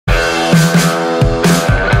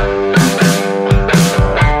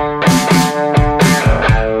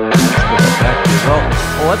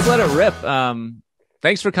Rip,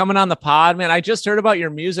 thanks for coming on the pod, man. I just heard about your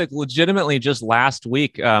music legitimately just last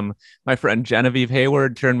week. My friend Genevieve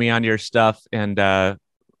Hayward turned me on to your stuff, and I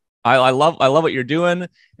love what you're doing.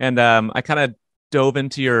 And I kind of dove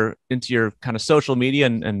into your kind of social media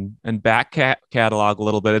and back catalog a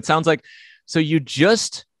little bit. It sounds like so you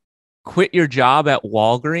just quit your job at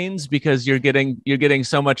Walgreens because you're getting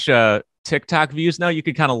so much TikTok views now. You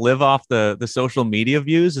could kind of live off the social media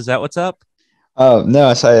views. Is that what's up? Oh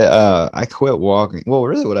no, so I quit walking. Well,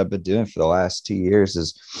 really what I've been doing for the last 2 years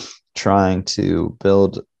is trying to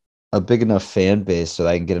build a big enough fan base so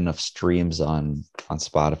that I can get enough streams on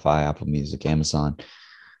Spotify, Apple Music, Amazon.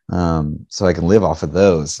 So I can live off of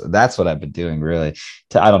those. That's what I've been doing really.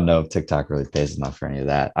 I don't know if TikTok really pays enough for any of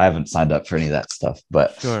that. I haven't signed up for any of that stuff,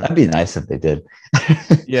 but Sure. that'd be nice if they did.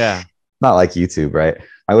 Yeah. Not like YouTube, right?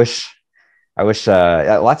 I wish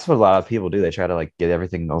that's what a lot of people do. They try to like get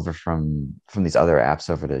everything over from these other apps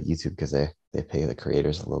over to YouTube because they pay the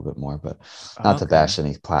creators a little bit more, but not to Okay. bash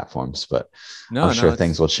any platforms, but I'm No, sure no,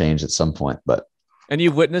 things will change at some point. But and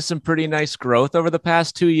you've witnessed some pretty nice growth over the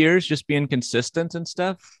past 2 years, just being consistent and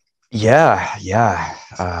stuff. yeah,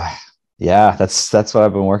 that's what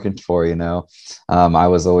I've been working for. I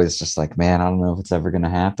was always just like, man, I don't know if it's ever gonna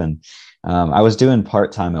happen. I was doing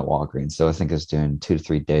part-time at Walgreens, so I think I was doing 2 to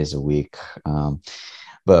 3 days a week.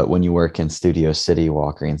 But when you work in Studio City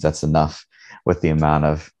Walgreens, that's enough with the amount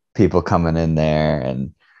of people coming in there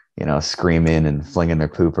and screaming and flinging their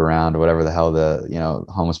poop around or whatever the hell the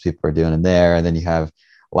homeless people are doing in there. And then you have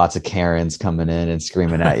lots of Karens coming in and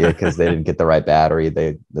screaming at you because they didn't get the right battery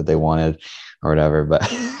that they wanted or whatever. But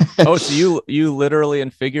Oh, so you literally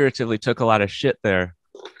and figuratively took a lot of shit there.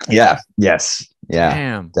 yeah, yes, yeah,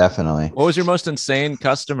 Damn. definitely. What was your most insane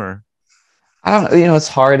customer? I don't know. It's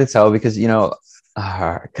hard to tell because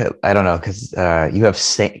I don't know because you have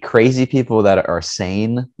crazy people that are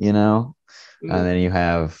sane, and then you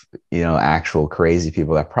have actual crazy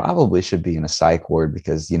people that probably should be in a psych ward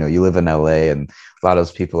because you live in LA and a lot of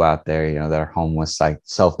those people out there that are homeless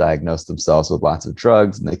self-diagnose themselves with lots of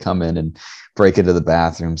drugs, and they come in and break into the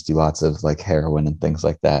bathrooms, do lots of like heroin and things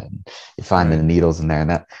like that, and you find the Right. needles in there,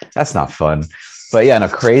 and that's not fun. But yeah, the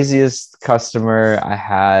craziest customer I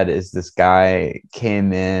had is this guy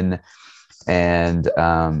came in and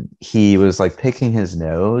he was like picking his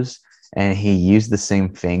nose and he used the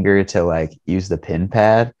same finger to like use the pin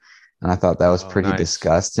pad. And I thought that was Oh, pretty nice.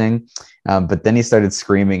 disgusting. But then he started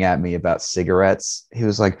screaming at me about cigarettes. He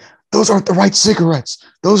was like, those aren't the right cigarettes.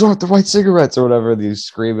 Those aren't the right cigarettes or whatever. He was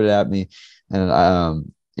screaming at me.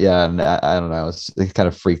 And yeah, and I don't know. It kind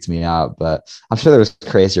of freaked me out, but I'm sure there was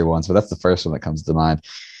crazier ones, but that's the first one that comes to mind.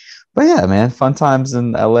 But yeah, man, fun times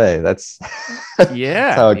in LA. That's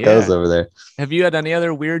Yeah, how it goes yeah. over there. Have you had any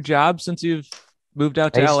other weird jobs since you've moved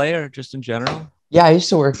out I to used, LA or just in general? yeah, I used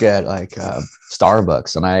to work at like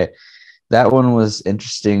Starbucks, and that one was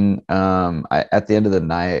interesting. At the end of the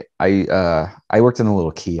night, I worked in a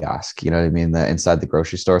little kiosk. You know what I mean? The inside the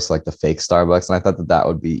grocery store, so like the fake Starbucks, and I thought that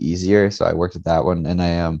would be easier, so I worked at that one, and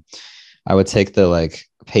I would take the like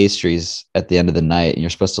pastries at the end of the night, and you're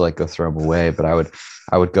supposed to like go throw them away, but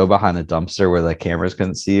I would go behind the dumpster where the cameras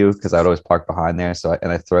couldn't see you because I'd always park behind there.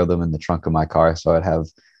 And I throw them in the trunk of my car so I'd have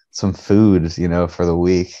some food, for the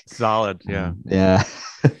week. Solid, yeah. Yeah.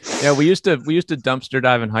 Yeah, we used to dumpster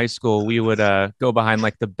dive in high school. We would go behind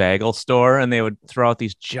like the bagel store and they would throw out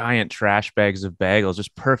these giant trash bags of bagels,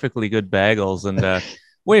 just perfectly good bagels and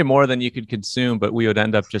way more than you could consume, but we would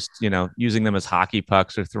end up just, using them as hockey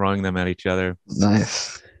pucks or throwing them at each other.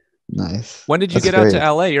 Nice. Nice. When did you That's get out to great.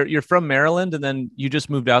 LA? You're from Maryland and then you just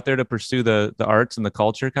moved out there to pursue the arts and the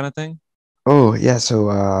culture kind of thing? Oh, yeah.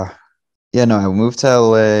 So, yeah, no, I moved to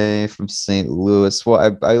LA from St. Louis.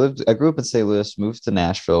 Well, I grew up in St. Louis, moved to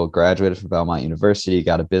Nashville, graduated from Belmont University,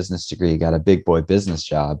 got a business degree, got a big boy business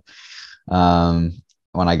job. Um,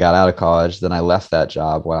 when I got out of college, then I left that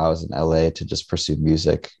job while I was in LA to just pursue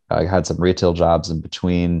music. I had some retail jobs in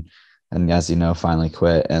between, and as you know, finally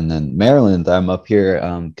quit. And then Maryland, I'm up here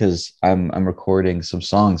because I'm recording some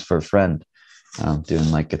songs for a friend,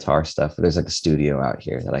 doing like guitar stuff. There's like a studio out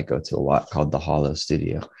here that I go to a lot called the Hollow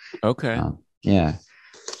Studio. Okay. Yeah.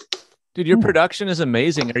 Dude, your production is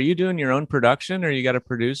amazing. Are you doing your own production or you got a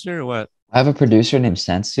producer or what? I have a producer named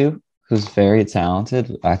Sensu who's very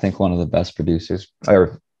talented. I think one of the best producers,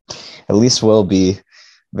 or at least will be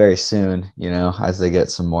very soon, as they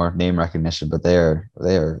get some more name recognition, but they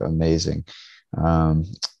are amazing.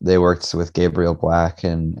 They worked with Gabriel Black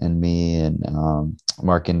and me and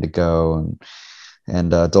Mark Indigo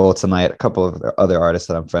and Dole Tonight, a couple of other artists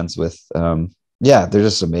that I'm friends with. Yeah, they're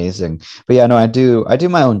just amazing. But yeah, no, I do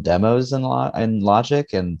my own demos in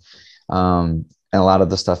Logic, and and a lot of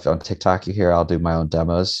the stuff on TikTok you hear, I'll do my own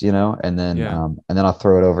demos, Yeah. and then I'll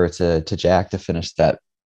throw it over to Jack to finish that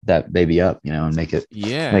baby up, and make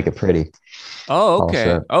Yeah. it pretty. Oh,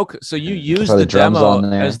 okay. Also, Okay. So you use throw the the drums demo on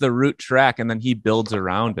as there. the root track and then he builds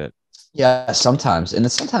around it. Yeah, sometimes, and then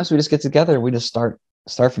sometimes we just get together. We just start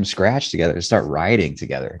from scratch together, start writing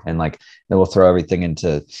together, and like then we'll throw everything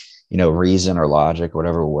into Reason or Logic or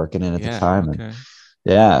whatever we're working in at the Yeah. time, and Okay.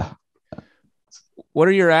 yeah. What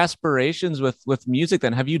are your aspirations with music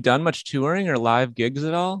then? Have you done much touring or live gigs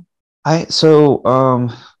at all? I so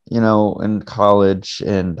in college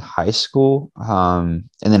and high school, and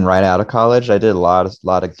then right out of college, I did a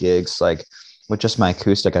lot of gigs like with just my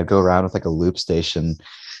acoustic. I'd go around with like a loop station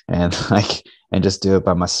and and just do it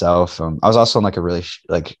by myself. I was also in like a really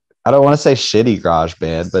like I don't want to say shitty garage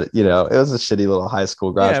band, but it was a shitty little high school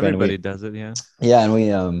Yeah, garage band. And everybody does it. Yeah.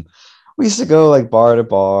 we used to go like bar to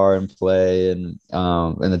bar and play and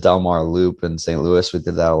in the Delmar Loop in St. Louis. We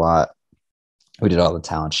did that a lot. We did all the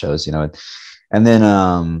talent shows, and then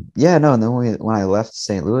yeah, no, and then when I left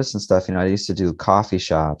St. Louis and stuff, I used to do coffee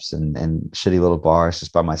shops and shitty little bars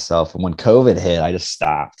just by myself. And when COVID hit, I just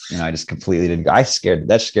stopped. I just completely didn't go. That scared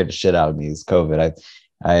the shit out of me, is COVID.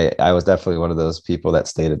 I was definitely one of those people that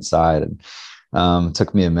stayed inside, and it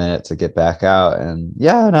took me a minute to get back out. And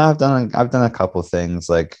yeah, no, I've done a couple things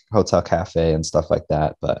like Hotel Cafe and stuff like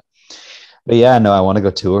that, but yeah, no, I want to go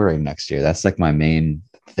touring next year. That's like my main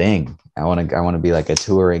thing. I want to be like a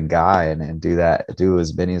touring guy and do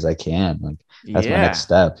as many as I can. Like that's my next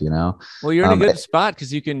Yeah. step. Well, you're in a Um, good spot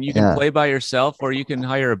because you can yeah, play by yourself or you can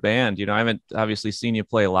hire a band. I haven't obviously seen you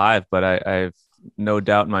play live, but I've no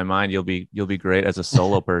doubt in my mind you'll be great as a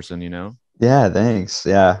solo person. yeah, thanks.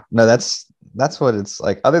 Yeah, no, that's what it's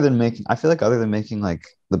like. I feel like other than making like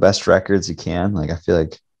the best records you can, like I feel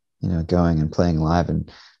like going and playing live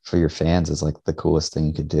and for your fans is like the coolest thing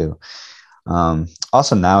you could do.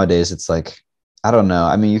 Also nowadays it's like, I don't know.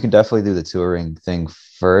 I mean, you can definitely do the touring thing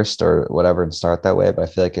first or whatever and start that way, but I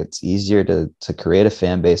feel like it's easier to create a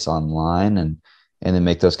fan base online and then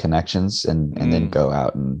make those connections and then Mm. go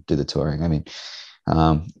out and do the touring. I mean,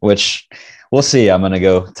 which we'll see. I'm gonna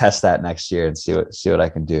go test that next year and see what I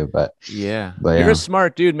can do. But Yeah. but You're a yeah,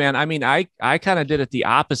 smart dude, man. I mean, I kind of did it the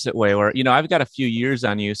opposite way where, I've got a few years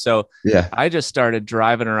on you. So yeah, I just started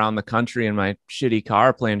driving around the country in my shitty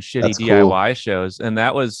car playing shitty that's cool. DIY shows. And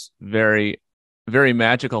that was very, very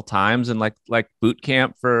magical times and like boot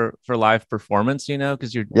camp for live performance,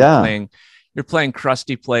 because you're Yeah, playing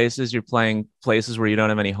crusty places, you're playing places where you don't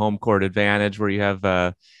have any home court advantage, where you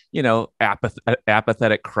have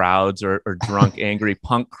apathetic crowds or drunk, angry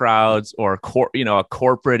punk crowds or a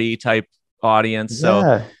corporate type audience. So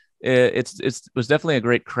yeah, it was definitely a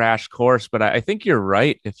great crash course. But I think you're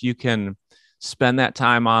right. If you can spend that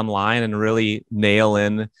time online and really nail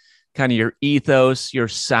in kind of your ethos, your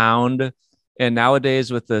sound. And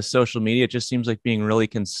nowadays with the social media, it just seems like being really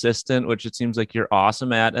consistent, which it seems like you're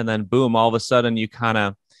awesome at. And then boom, all of a sudden you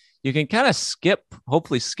can kind of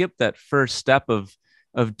hopefully skip that first step of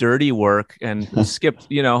dirty work and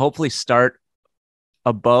hopefully start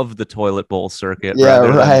above the toilet bowl circuit yeah, rather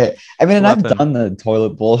than right. I mean, and I've schlepping. done the toilet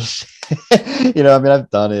bullshit. I mean, I've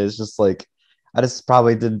done it. It's just like I just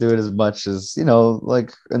probably didn't do it as much as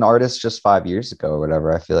like an artist just 5 years ago or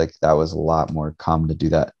whatever. I feel like that was a lot more common to do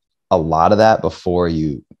that, a lot of that before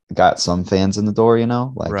you got some fans in the door.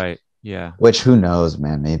 Like, Right. Yeah. which who knows,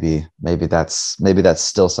 man? Maybe that's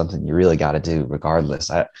still something you really got to do regardless.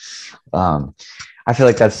 Um I feel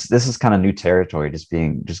like this is kind of new territory, just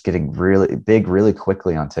getting really big really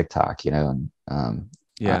quickly on TikTok, and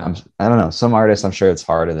Yeah. I don't know. Some artists, I'm sure it's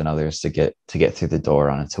harder than others to get through the door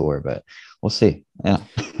on a tour, but we'll see. Yeah.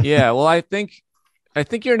 Yeah. Well, I think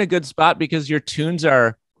you're in a good spot because your tunes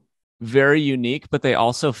are very unique, but they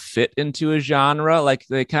also fit into a genre. Like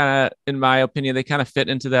they kind of, in my opinion, they kind of fit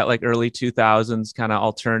into that like early 2000s kind of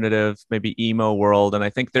alternative, maybe emo world. And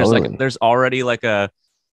I think Totally. there's already like a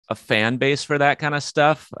fan base for that kind of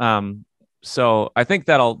stuff. So I think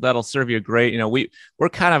that'll serve you great. We're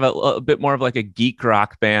kind of a bit more of like a geek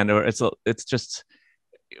rock band, or it's just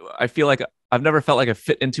I feel like I've never felt like I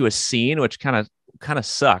fit into a scene, which kind of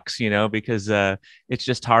sucks, because it's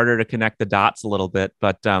just harder to connect the dots a little bit.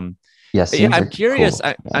 But Yeah, yeah, scenes I'm are curious. cool.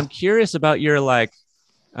 Yeah. I'm curious about your like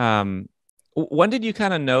um when did you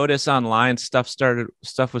kind of notice online stuff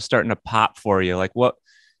was starting to pop for you? Like what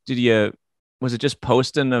did you was it just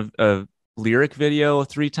posting a lyric video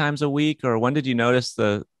 3 times a week, or when did you notice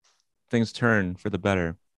the things turn for the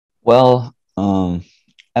better? Well,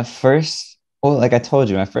 at first, well, like I told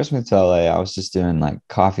you, when I first moved to LA, I was just doing like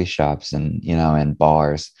coffee shops and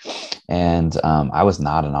bars, And I was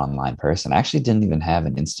not an online person. I actually didn't even have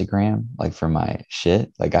an Instagram like for my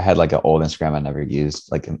shit. Like I had like an old Instagram I never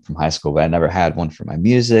used like from high school, but I never had one for my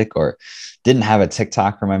music, or didn't have a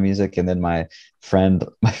TikTok for my music. And then my friend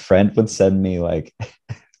would send me like,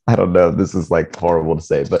 I don't know, this is like horrible to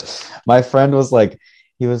say, but my friend was like,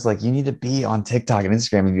 he was like, you need to be on TikTok and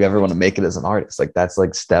Instagram if you ever want to make it as an artist. Like that's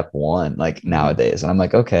like step one, like nowadays. And I'm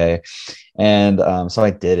like, okay. And so I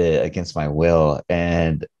did it against my will,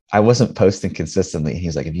 and I wasn't posting consistently.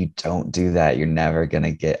 He's like, if you don't do that, you're never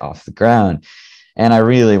gonna get off the ground. And I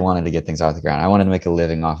really wanted to get things off the ground. I wanted to make a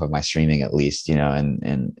living off of my streaming at least,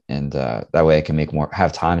 and that way I can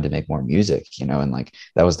have time to make more music, and like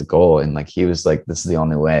that was the goal. And like he was like, this is the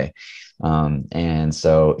only way. And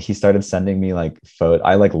so he started sending me like photo.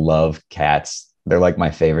 I like love cats. They're like my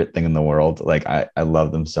favorite thing in the world. Like I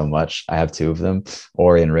love them so much. I have two of them,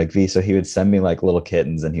 Ori and Rigby. So he would send me like little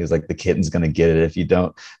kittens, and he was like, the kitten's gonna get it if you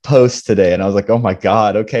don't post today. And I was like, oh my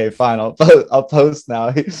God, okay, fine, I'll post now.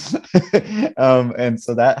 And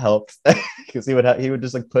so that helped because he would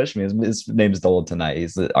just like push me. His name's Dole Tonight.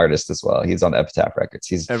 He's the artist as well. He's on Epitaph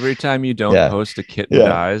Records. Every time you don't Yeah. post, a kitten Yeah,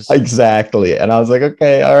 dies. exactly. And I was like,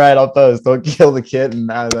 okay, all right, I'll post. Don't kill the kitten.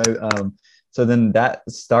 So then that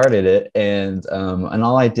started it, and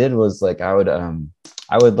all I did was like I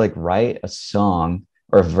would like write a song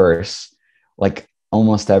or a verse like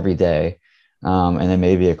almost every day, and then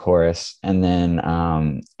maybe a chorus, and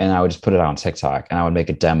I would just put it on TikTok, and I would make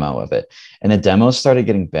a demo of it, and the demos started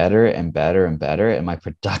getting better and better and better, and my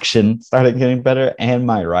production started getting better, and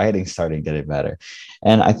my writing started getting better.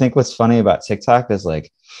 And I think what's funny about TikTok is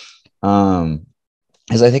like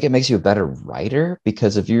is I think it makes you a better writer,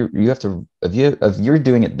 because if you're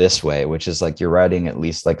doing it this way, which is like you're writing at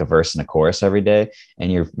least like a verse and a chorus every day,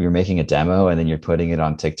 and you're making a demo, and then you're putting it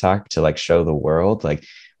on TikTok to like show the world, like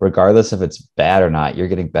regardless if it's bad or not, you're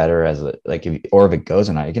getting better as a like or if it goes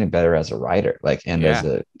or not, you're getting better as a writer, like, and as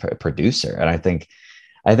a producer. And I think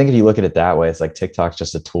if you look at it that way, it's like TikTok's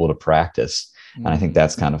just a tool to practice. And I think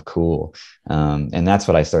that's kind of cool. And that's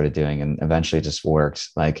what I started doing, and eventually it just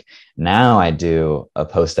worked. Like now I do a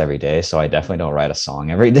post every day. So I definitely don't write a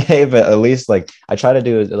song every day, but at least like I try to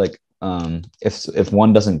do like, if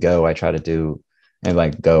one doesn't go, I try to do, and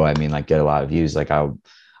like go, I mean like get a lot of views. Like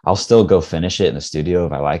I'll still go finish it in the studio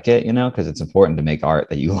if I like it, because it's important to make art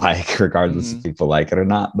that you like, regardless if people like it or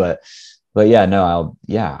not. But yeah, no,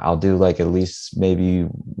 I'll do like at least maybe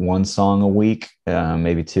one song a week,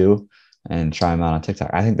 maybe two, and try them out on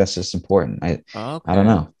TikTok. I think that's just important. I don't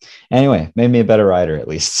know. Anyway, made me a better writer at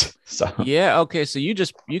least. So Yeah. Okay. So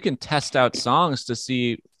you can test out songs to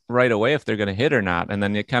see right away if they're going to hit or not, and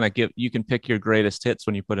then you can pick your greatest hits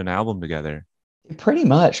when you put an album together. pretty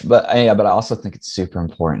much, but I also think it's super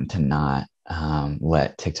important to not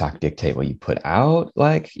let TikTok dictate what you put out.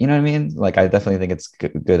 Like, you know what I mean? Like, I definitely think it's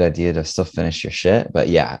good idea to still finish your shit. But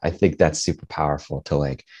yeah, I think that's super powerful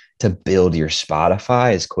to build your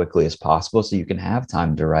Spotify as quickly as possible so you can have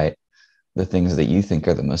time to write the things that you think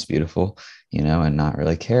are the most beautiful, and not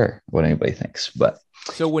really care what anybody thinks. But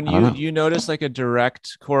So when I don't know. you notice like a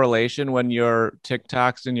direct correlation when your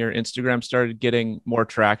TikToks and your Instagram started getting more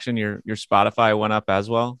traction, your Spotify went up as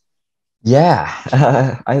well?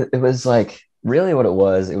 Yeah, it was like really what it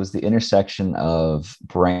was. It was the intersection of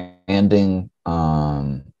branding,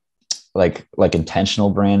 like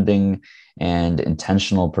intentional branding and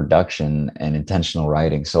intentional production and intentional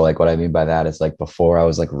writing. So like what I mean by that is like before I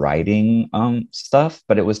was like writing stuff,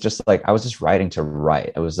 but it was just like I was just writing to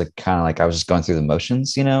write. It was like kind of like I was just going through the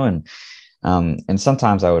motions, and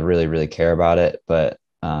sometimes I would really, really care about it, but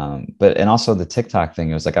and also the TikTok thing,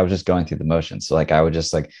 it was like I was just going through the motions. So like I would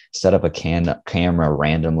just like set up a camera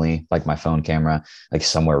randomly, like my phone camera, like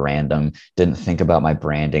somewhere random, didn't think about my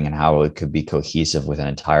branding and how it could be cohesive with an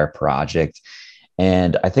entire project.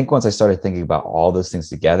 And I think once I started thinking about all those things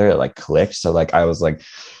together, it like clicked. So like I was like,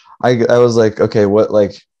 okay, what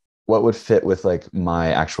would fit with like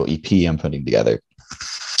my actual EP I'm putting together?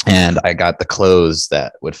 And I got the clothes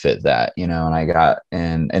that would fit that, and I got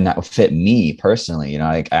and that would fit me personally,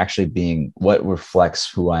 like actually being what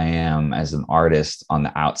reflects who I am as an artist on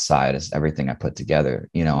the outside is everything I put together,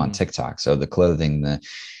 on TikTok. So the clothing,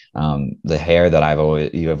 the hair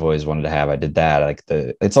that you have always wanted to have, I did that. Like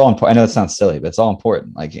it's all important. I know it sounds silly, but it's all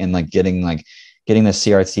important. Like, and like getting the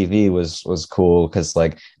CRTV was cool because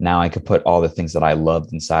like now I could put all the things that I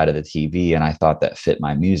loved inside of the TV, and I thought that fit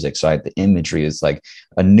my music. So the imagery is like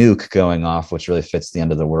a nuke going off, which really fits the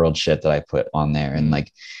end of the world shit that I put on there. And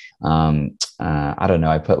like, I don't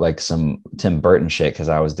know, I put like some Tim Burton shit because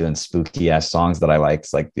I was doing spooky ass songs that I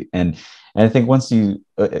liked, like, and And I think once you,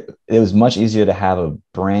 it was much easier to have a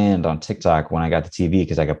brand on TikTok when I got the TV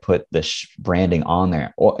because I could put the branding on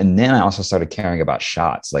there. And then I also started caring about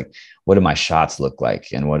shots. Like, what do my shots look like?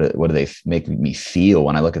 And what do they make me feel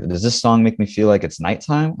when I look at it? Does this song make me feel like it's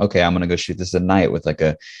nighttime? Okay, I'm going to go shoot this at night with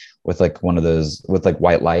like one of those with like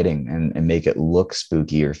white lighting and make it look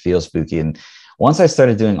spooky or feel spooky. And once I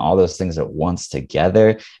started doing all those things at once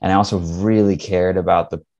together, and I also really cared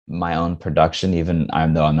about my own production, even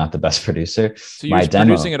though I'm not the best producer. So you're just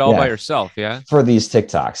producing it all by yourself, yeah? For these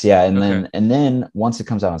TikToks, yeah. And then once it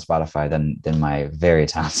comes out on Spotify, then my very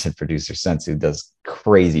talented producer Sensu does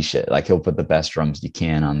crazy shit. Like he'll put the best drums you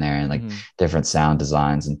can on there and like different sound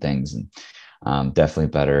designs and things. And definitely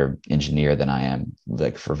better engineer than I am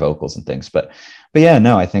like for vocals and things. But yeah,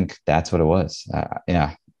 no, I think that's what it was.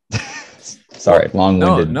 Yeah. Sorry,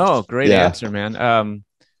 long-winded. No, great answer, man.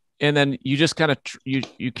 And then you just kind of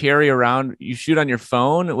you carry around, you shoot on your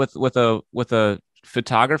phone with a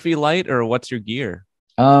photography light, or what's your gear?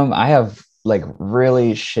 I have like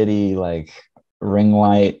really shitty like ring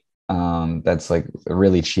light that's like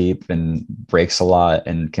really cheap and breaks a lot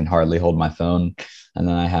and can hardly hold my phone. And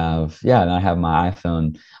then I have my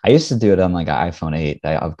iPhone. I used to do it on like an iPhone 8.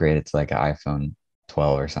 I upgraded to like an iPhone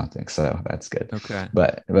 12 or something, so that's good. Okay.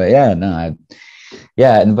 But yeah, no,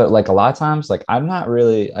 but like a lot of times, like I'm not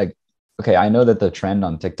really like, okay, I know that the trend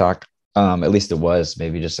on TikTok, at least it was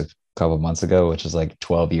maybe just a couple of months ago, which was like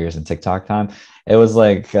 12 years in TikTok time. It was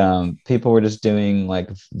like people were just doing like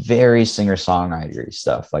very singer-songwriter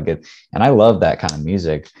stuff, like it, and I love that kind of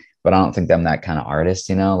music, but I don't think I'm that kind of artist,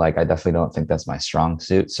 you know, like I definitely don't think that's my strong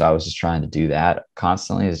suit. So I was just trying to do that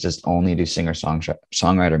constantly, is just only do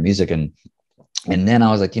singer-songwriter music. And then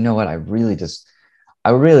I was like, you know what, I really just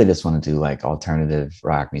want to do like alternative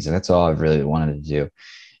rock music. That's all I've really wanted to do.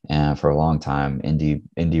 And for a long time,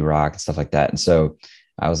 indie rock and stuff like that. And so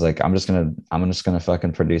I was like, I'm just gonna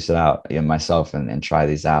fucking produce it out myself and try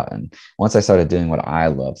these out. And once I started doing what I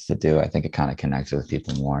love to do, I think it kind of connected with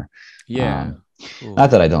people more. Yeah. Not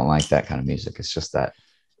that I don't like that kind of music. It's just that.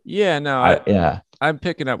 Yeah, no, I'm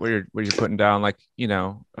picking up where you're putting down, like, you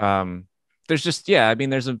know, there's just, I mean,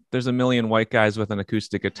 there's a million white guys with an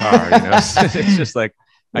acoustic guitar, you know. It's just like,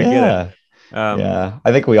 I get it. Yeah,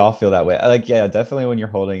 I think we all feel that way. Like, yeah, definitely when you're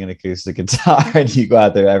holding an acoustic guitar and you go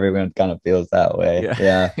out there, everyone kind of feels that way.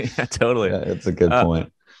 Yeah. Yeah, totally. Yeah, it's a good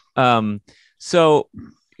point. So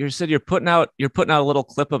you said you're putting out a little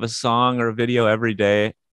clip of a song or a video every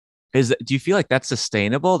day. Do you feel like that's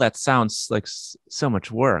sustainable? That sounds like so much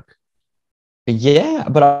work. Yeah,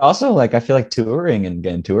 but also like I feel like touring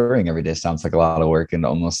every day sounds like a lot of work and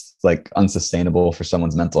almost like unsustainable for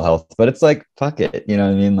someone's mental health. But it's like, fuck it, you know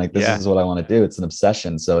what I mean? Like this is what I want to do. It's an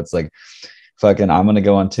obsession. So it's like, fucking, I'm gonna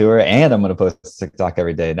go on tour and I'm gonna post TikTok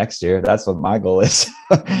every day next year. That's what my goal is.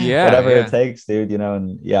 Whatever it takes, dude. You know,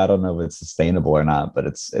 and I don't know if it's sustainable or not, but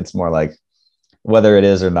it's more like whether it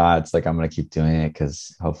is or not, it's like I'm gonna keep doing it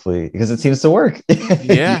because it seems to work.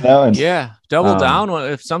 Yeah, you know? Double down.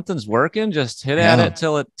 If something's working, just hit at it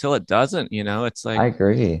till it doesn't. You know, it's like, I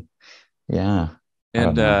agree. Yeah,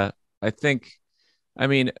 and I think, I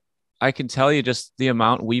mean, I can tell you just the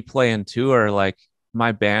amount we play and tour. Like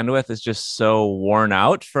my bandwidth is just so worn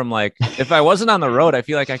out from like if I wasn't on the road, I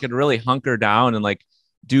feel like I could really hunker down and like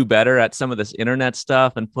do better at some of this internet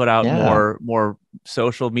stuff and put out more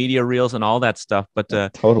social media reels and all that stuff. But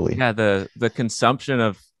totally, the consumption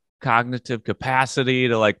of cognitive capacity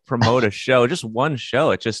to like promote a show, just one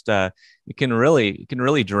show, it just it can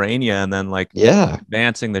really drain you. And then like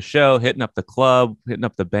advancing the show, hitting up the club, hitting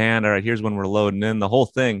up the band. All right, here's when we're loading in the whole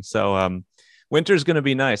thing. So winter's gonna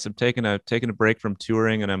be nice. I'm taking a break from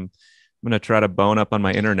touring, and I'm gonna try to bone up on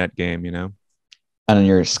my internet game, you know. And then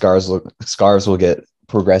your scarves will get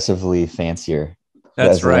progressively fancier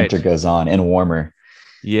as the winter goes on and warmer.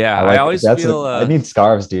 Yeah, I always feel I need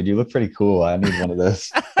scarves, dude. You look pretty cool. I need one of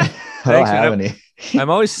those. I don't have any. I'm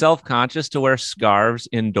always self-conscious to wear scarves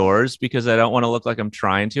indoors because I don't want to look like I'm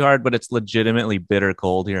trying too hard, but it's legitimately bitter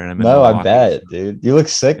cold here. And I'm in Milwaukee. I bet, dude. You look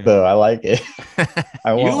sick though. I like it.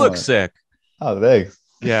 You look sick. Oh, thanks.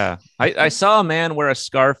 Yeah. I saw a man wear a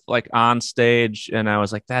scarf like on stage and I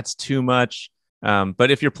was like, that's too much.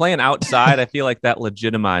 But if you're playing outside, I feel like that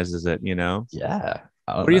legitimizes it, you know? Yeah.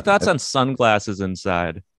 What are your thoughts on sunglasses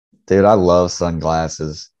inside? Dude, I love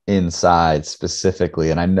sunglasses inside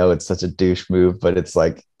specifically. And I know it's such a douche move, but it's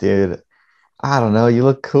like, dude, I don't know. You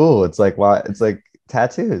look cool. It's like, why? It's like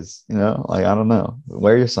tattoos, you know? Like, I don't know.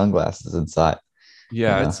 Wear your sunglasses inside.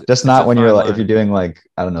 Yeah. You know? It's not when you're like, if you're doing like,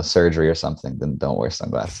 I don't know, surgery or something, then don't wear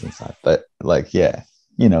sunglasses inside. But like, yeah,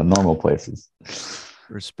 you know, normal places.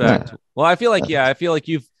 Respect. Yeah. Well, I feel like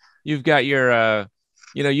you've got your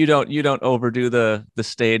you don't overdo the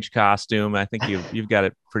stage costume. I think you've got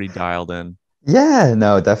it pretty dialed in. Yeah,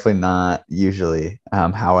 no, definitely not usually.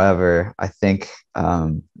 However, I think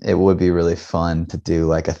it would be really fun to do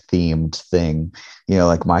like a themed thing.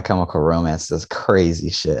 Like My Chemical Romance does crazy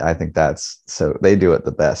shit. I think that's so they do it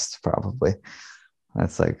the best, probably.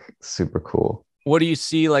 That's like super cool. What do you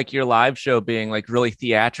see like your live show being, like really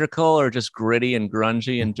theatrical or just gritty and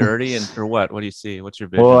grungy and dirty, and or what? What do you see? What's your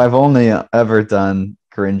Well, vision? I've only ever done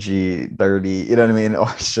cringy, dirty, you know what I mean? Or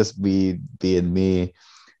it's just me being me.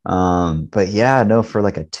 But yeah, no, for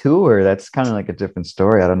like a tour, that's kind of like a different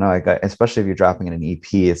story. I don't know. Especially if you're dropping in an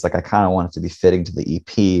EP, it's like I kind of want it to be fitting to the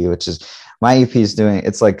EP, which is my EP is doing.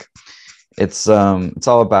 It's like it's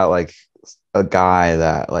all about like a guy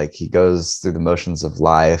that like he goes through the motions of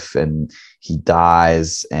life and he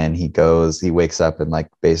dies and he wakes up and like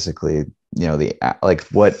basically the like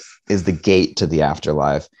what is the gate to the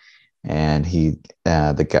afterlife, and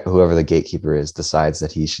whoever the gatekeeper is decides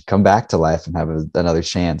that he should come back to life and have another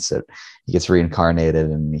chance. That he gets reincarnated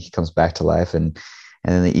and he comes back to life, and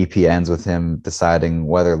then the EP ends with him deciding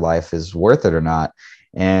whether life is worth it or not,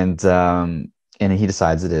 and he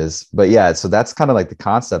decides it is. But yeah, so that's kind of like the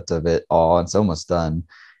concept of it all. It's almost done,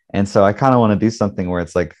 and so I kind of want to do something where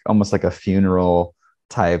it's like almost like a funeral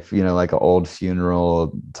type, like an old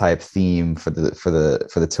funeral type theme for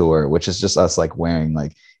the tour, which is just us like wearing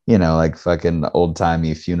like fucking old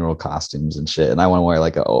timey funeral costumes and shit. And I want to wear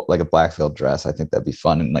like a black veil dress. I think that'd be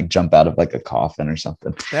fun, and like jump out of like a coffin or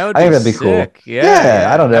something. That would I think be that'd be cool. sick. Yeah, Yeah, I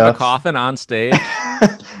yeah. don't Have a know. coffin on stage.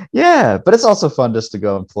 Yeah, but it's also fun just to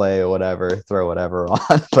go and play or whatever, throw whatever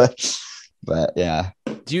on. But yeah.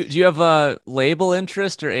 Do you have a label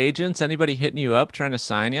interest or agents? Anybody hitting you up trying to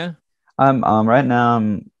sign you? I'm right now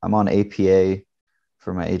I'm on APA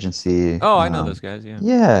for my agency. Oh, I know those guys. Yeah.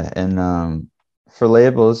 Yeah, and for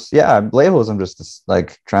labels, yeah, labels. I'm just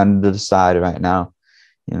like trying to decide right now.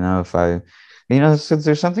 If I,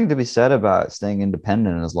 there's something to be said about staying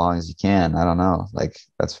independent as long as you can. I don't know, like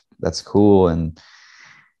that's cool, and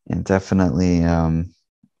definitely, I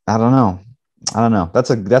don't know, that's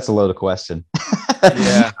a loaded question.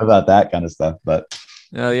 Yeah. About that kind of stuff, but.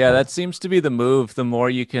 Yeah, that seems to be the move. The more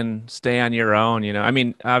you can stay on your own, I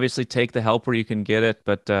mean, obviously take the help where you can get it.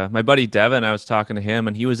 But my buddy Devin, I was talking to him,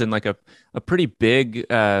 and he was in like a pretty big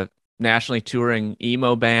nationally touring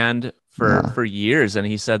emo band for years, and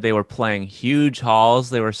he said they were playing huge halls.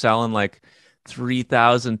 They were selling like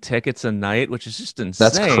 3,000 tickets a night, which is just That's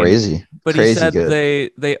insane. crazy. But he Crazy said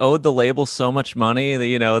good. they owed the label so much money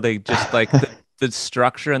that they just like the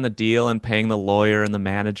structure and the deal and paying the lawyer and the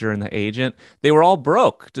manager and the agent, they were all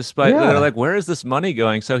broke. Despite they're Yeah. like, where is this money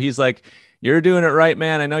going? So he's like, you're doing it right,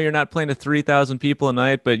 man. I know you're not playing to 3,000 people a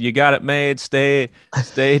night, but you got it made. Stay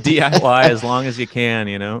DIY as long as you can.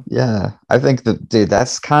 Yeah. I think that, dude,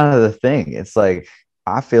 that's kind of the thing. It's like,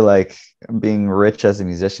 I feel like being rich as a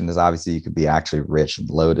musician is obviously you could be actually rich and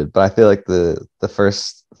loaded, but I feel like the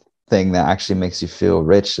first thing that actually makes you feel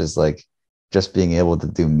rich is like just being able to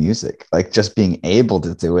do music. Like just being able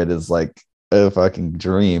to do it is like a fucking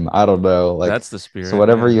dream. I don't know. Like, That's the so spirit.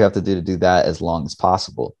 whatever Yeah. you have to do that as long as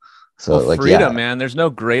possible. So Well, like, freedom, yeah, man. There's no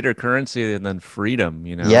greater currency than freedom.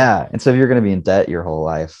 yeah. And so if you're going to be in debt your whole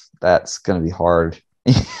life, that's going to be hard,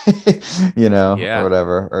 or Yeah.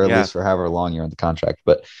 whatever, or at Yeah. least for however long you're in the contract.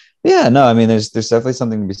 But yeah, no, I mean, there's definitely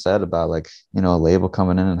something to be said about like, a label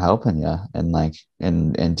coming in and helping you and like,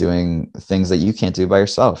 and doing things that you can't do by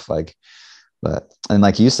yourself. Like, and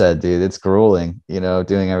like you said, dude, it's grueling,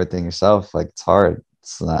 doing everything yourself. Like it's hard.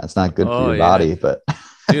 It's not good for Oh your yeah. body, but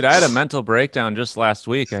Dude, I had a mental breakdown just last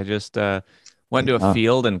week. I just went to a oh.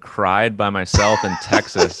 field and cried by myself in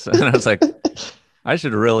Texas. And I was like, I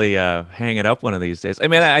should really hang it up one of these days. I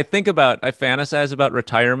mean, I fantasize about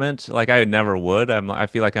retirement like I never would. I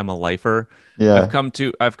feel like I'm a lifer. Yeah.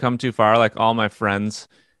 I've come too far. Like all my friends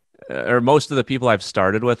or most of the people I've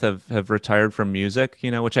started with have retired from music,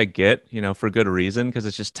 which I get, for good reason because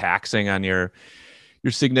it's just taxing on your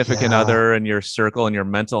significant Yeah. other and your circle and your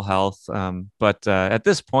mental health. But at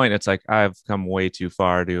this point, it's like I've come way too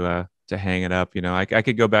far to hang it up. I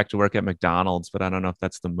could go back to work at McDonald's, but I don't know if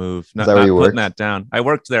that's the move. Is Not that where not you putting worked? that down. I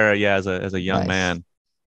worked there, yeah, as a young Nice. man.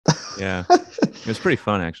 Yeah, it was pretty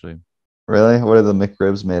fun actually. Really? What are the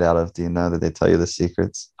McRibs made out of? Do you know? That they tell you the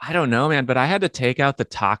secrets? I don't know, man, but I had to take out the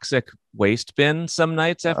toxic waste bin some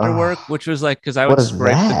nights after work, Oh, which was like because I what would is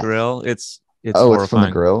scrape the that? grill. It's Oh, it's from the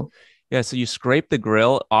horrifying. grill. Yeah, so you scrape the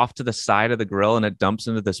grill off to the side of the grill and it dumps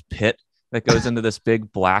into this pit that goes into this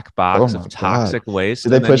big black Oh box my of God. toxic waste. Do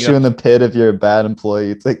they And then put you in the pit if you're a bad employee?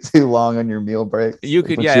 You take too long on your meal breaks. you They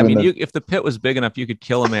could, put yeah. I you in mean, the if the pit was big enough, you could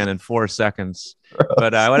kill a man in 4 seconds.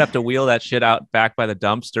 But I gross. would have to wheel that shit out back by the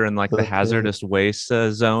dumpster in like To the the pit. hazardous waste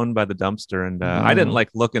zone by the dumpster. And I didn't No. like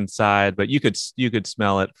look inside, but you could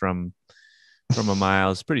smell it from a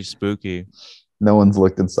mile. It's pretty spooky. No one's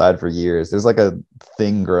looked inside for years. There's like a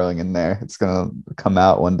thing growing in there. It's gonna come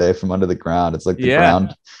out one day from under the ground. It's like the Yeah,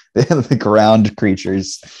 ground, the ground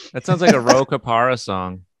creatures. that sounds like a ROE KAPARA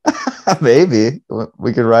song. Maybe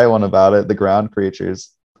we could write one about it. The ground creatures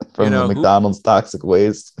You from the know, McDonald's toxic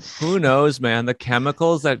waste. who knows, man? The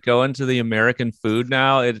chemicals that go into the American food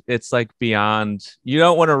now, it's like beyond. You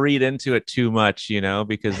don't want to read into it too much,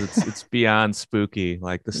 because it's beyond spooky.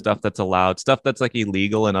 Like the stuff that's allowed, stuff that's like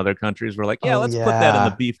illegal in other countries. We're like, yeah, Oh let's put that in the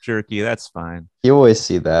yeah. beef jerky. That's fine. You always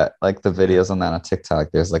see that, like the Yeah. videos on that on TikTok.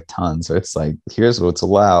 There's like tons where it's like, here's what's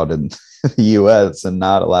allowed in the US and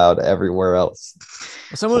not allowed everywhere else.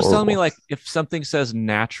 Someone was telling me Horrible. like if something says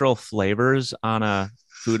natural flavors on a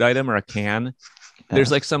food item or a can, Yeah.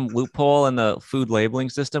 there's like some loophole in the food labeling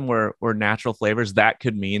system where natural flavors that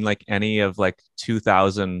could mean like any of like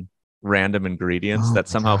 2000 random ingredients Oh that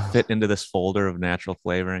my somehow God. fit into this folder of natural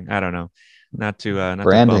flavoring. I don't know. Not to bum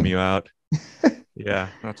Branding. you out. Yeah,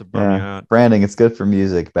 not to bum you Yeah. out. Branding. It's good for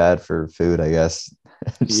music, bad for food, I guess.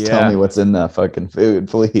 Just tell me Yeah. what's in that fucking food,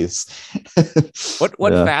 please.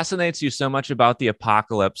 What Yeah. fascinates you so much about the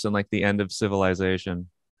apocalypse and like the end of civilization?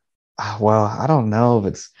 Well, I don't know if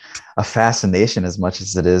it's a fascination as much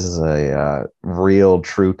as it is a real,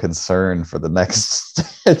 true concern for the next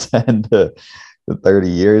 10 to 30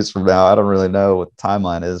 years from now. I don't really know what the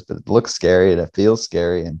timeline is, but it looks scary and it feels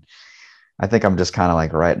scary. And I think I'm just kind of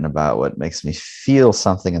like writing about what makes me feel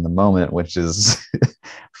something in the moment, which is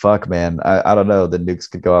fuck, man. I don't know. The nukes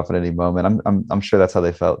could go off at any moment. I'm sure that's how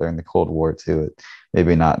they felt during the Cold War too.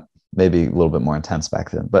 Maybe not, maybe a little bit more intense back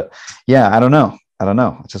then. But yeah, I don't know. I don't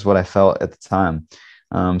know. It's just what I felt at the time.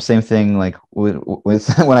 Same thing like with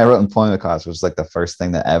when I wrote employment costs, which was like the first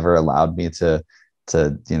thing that ever allowed me to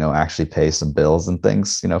actually pay some bills and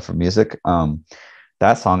things for music.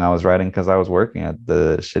 That song I was writing because I was working at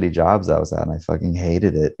the shitty jobs I was at and I fucking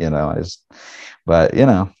hated it. But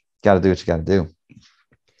got to do what you got to do.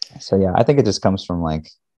 So yeah, I think it just comes from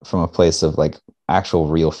from a place of like actual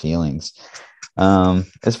real feelings.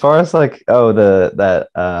 As far as like, oh,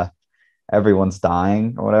 that everyone's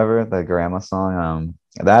dying or whatever, the grandma song,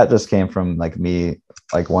 that just came from like me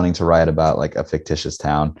like wanting to write about like a fictitious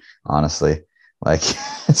town, honestly. Like,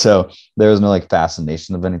 so there was no like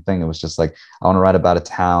fascination of anything. It was just like, I want to write about a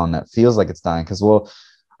town that feels like it's dying. Cause well,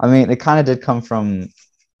 I mean, it kind of did come from,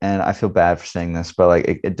 and I feel bad for saying this, but like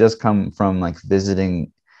it does come from like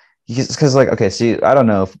visiting. Because like, okay, see, I don't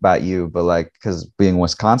know about you, but like, because being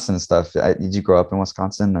Wisconsin and stuff, did you grow up in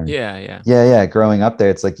Wisconsin or? Yeah, yeah. Yeah, yeah. Growing up there,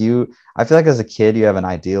 it's like I feel like as a kid, you have an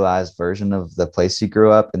idealized version of the place you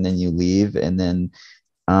grew up, and then you leave, and then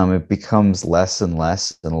it becomes less and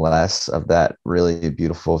less and less of that really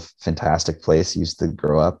beautiful, fantastic place you used to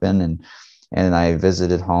grow up in. And I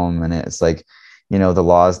visited home, and it's like, the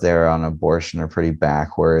laws there on abortion are pretty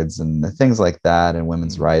backwards, and things like that, and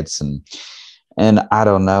women's rights, and I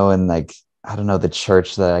don't know, and like I don't know, the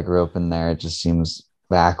church that I grew up in there, it just seems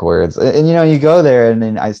backwards. And you go there, and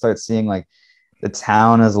then I start seeing like the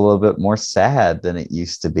town is a little bit more sad than it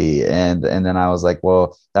used to be. And then I was like,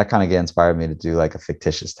 well, that kind of inspired me to do like a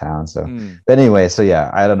fictitious town. So, Mm. but anyway, so yeah,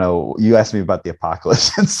 I don't know. You asked me about the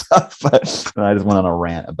apocalypse and stuff, but I just went on a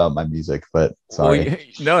rant about my music, but Well,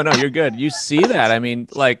 sorry. no, you're good. You see that. I mean,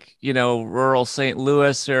 like, rural St.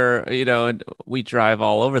 Louis or, and we drive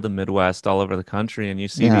all over the Midwest, all over the country, and you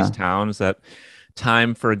see these Yeah. towns that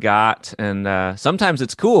time forgot. And sometimes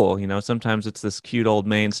it's cool, sometimes it's this cute old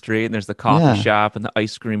main street and there's the coffee Yeah. shop and the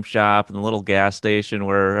ice cream shop and the little gas station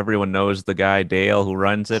where everyone knows the guy Dale who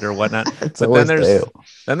runs it or whatnot. It's But then always there's Dale.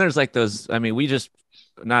 then there's like those, I mean, we just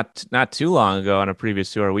not too long ago on a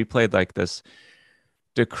previous tour, we played like this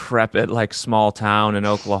decrepit like small town in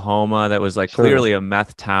Oklahoma that was like Sure. clearly a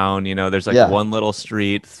meth town. There's like Yeah. one little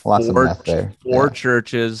street, Lots of meth there. four Yeah.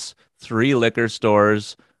 churches, 3 liquor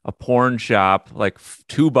stores, a porn shop, like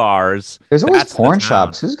 2 bars. There's always That's the porn town.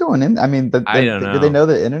 shops. Who's going in? I mean, I don't do they know. know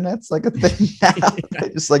the internet's like a thing now? They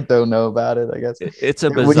just like don't know about it, I guess. It's a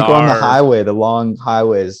When you go on the bizarre. highway, the long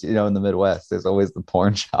highways, in the Midwest, there's always the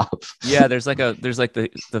porn shop. Yeah, there's like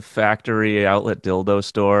the factory outlet dildo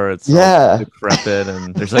store. It's all Yeah. decrepit,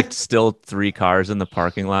 and there's like still 3 cars in the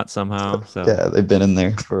parking lot somehow. So. Yeah, they've been in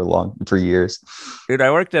there for years. Dude, I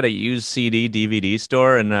worked at a used CD DVD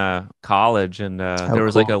store in college, and Oh, there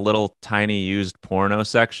was like a little tiny used porno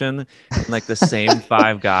section, and like the same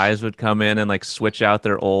five guys would come in and like switch out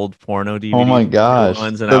their old porno Oh my DVDs for new gosh.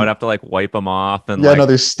 ones, and I would have to like wipe them off and Yeah, no, like,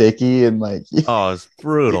 they're sticky and like oh, it's you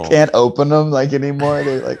brutal. can't open them like anymore.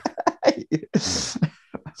 They're like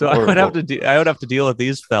So horrible. I would have to deal with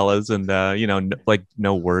these fellas, and like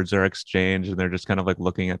no words are exchanged, and they're just kind of like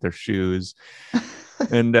looking at their shoes.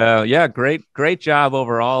 And yeah, great job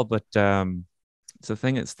overall. But it's a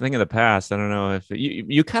thing of the past. I don't know if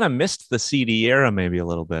you kind of missed the CD era maybe a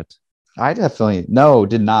little bit. I definitely no,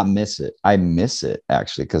 did not miss it. I miss it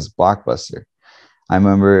actually because Blockbuster. I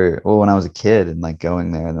remember well when I was a kid and like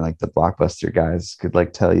going there and then like the Blockbuster guys could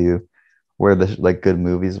like tell you where the like good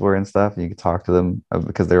movies were and stuff, and you could talk to them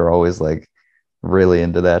because they were always like really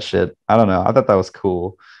into that shit. I don't know. I thought that was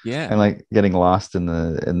cool. Yeah. And like getting lost in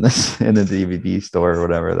the DVD store or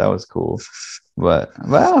whatever, that was cool. But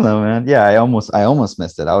I don't know, man. Yeah, I almost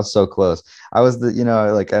missed it. I was so close. I was the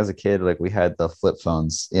like as a kid, like we had the flip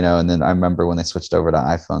phones, and then I remember when they switched over to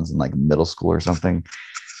iPhones in like middle school or something.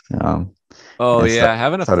 Um, Oh and yeah,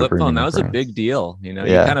 having a started flip phone, bringing that my was a friends. big deal. You kind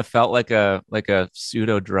Yeah. of felt like a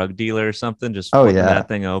pseudo drug dealer or something, just Oh flipping yeah, that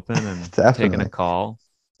thing open and taking a definitely. call.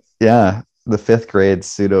 Yeah, the fifth grade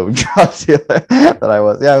pseudo drug dealer that I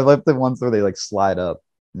was. Yeah, I like the ones where they like slide up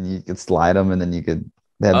and you could slide them, and then they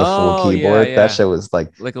had the full Oh yeah, keyboard. That yeah. shit was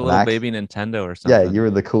like Like a when little baby Nintendo or yeah, you something.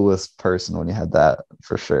 were the coolest person when you had that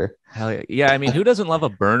for sure. Hell yeah. Yeah, I mean, who doesn't love a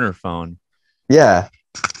burner phone? Yeah,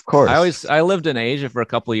 of course. I lived in Asia for a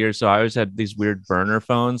couple of years, so I always had these weird burner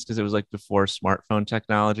phones because it was like before smartphone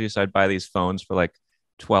technology. So I'd buy these phones for like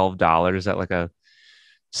 $12 at like a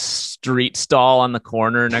street stall on the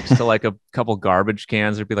corner next to like a couple garbage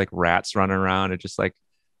cans. There'd be like rats running around. It just like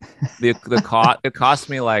it cost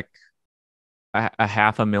me like a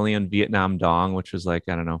half a million Vietnam dong, which was like,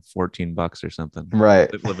 I don't know, $14 or something.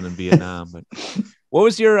 Right. Living in Vietnam. But what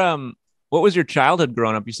was your what was your childhood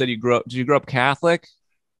growing up? You said did you grow up Catholic?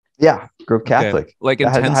 Yeah, grew up Okay. Catholic. Like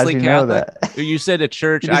How'd intensely you know Catholic? that? You said at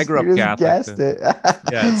church. You I just grew you up just Catholic. guessed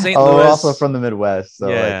it. Yeah, St. Oh, we're also Louis. from the Midwest, so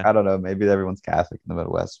like Yeah. I don't know, maybe everyone's Catholic in the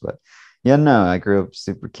Midwest, but yeah, no, I grew up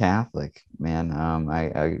super Catholic, man.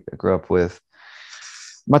 I grew up with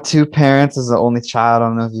my two parents as the only child. I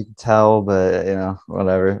don't know if you can tell, but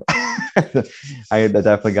whatever. I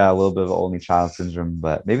definitely got a little bit of only child syndrome,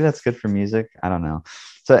 but maybe that's good for music. I don't know.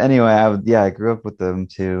 So anyway, I grew up with them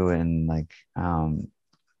too, and like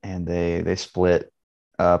and they split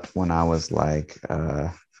up when I was like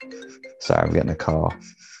sorry, I'm getting a call.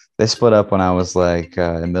 They split up when I was like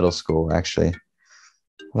in middle school, actually.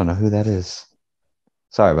 I don't know who that is.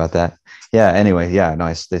 Sorry about that. Yeah, anyway, yeah, no,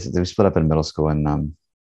 they split up in middle school and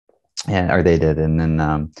or they did. And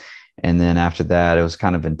then after that it was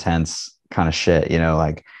kind of intense kind of shit,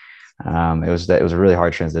 like it was a really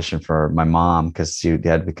hard transition for my mom because she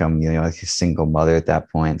had become like a single mother at that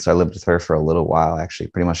point. So I lived with her for a little while, actually,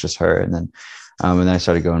 pretty much just her, and then I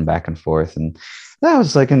started going back and forth, and that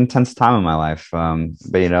was like an intense time in my life.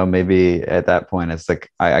 But maybe at that point it's like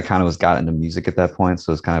I kind of got into music at that point, so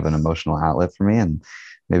it was kind of an emotional outlet for me, and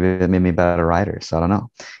maybe it made me a better writer. So I don't know.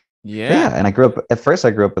 But yeah, Yeah. and I grew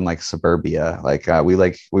up in like suburbia.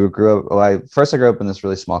 We grew up. Well, I grew up in this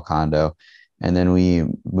really small condo, and then we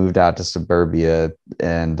moved out to suburbia,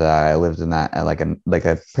 and I lived in that like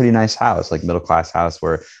a pretty nice house, like middle class house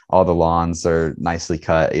where all the lawns are nicely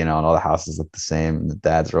cut, and all the houses look the same. And the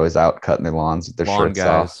dads are always out cutting their lawns with their Lawn shirts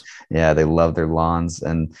off. guys. Yeah, they love their lawns,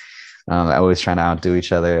 and always trying to outdo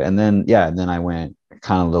each other. And then I went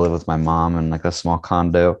kind of to live with my mom in like a small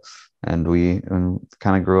condo, and we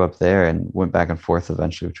kind of grew up there and went back and forth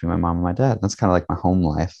eventually between my mom and my dad. That's kind of like my home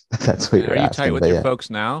life. That's what Okay. Are you're you tight asking. with But your yeah, folks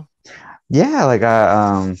now? yeah, like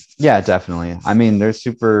yeah, definitely. I mean, they're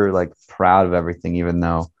super like proud of everything, even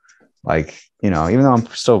though like even though I'm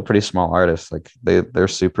still a pretty small artist, like they're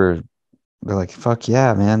like, fuck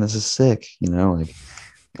yeah, man, this is sick,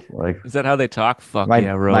 like Is that how they talk? Fuck my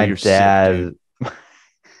yeah, bro, my you're sick, dude. dad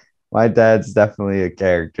my dad's definitely a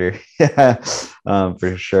character. Yeah,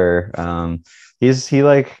 for sure.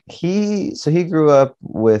 He grew up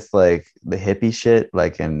with like the hippie shit,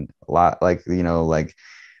 like and a lot, like like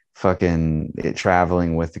fucking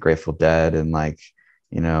traveling with the Grateful Dead and like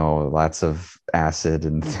lots of acid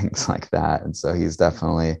and things like that. And so he's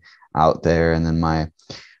definitely out there. And then my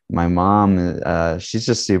mom, she's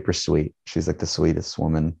just super sweet. She's like the sweetest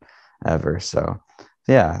woman ever. So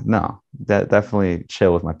yeah, no, that definitely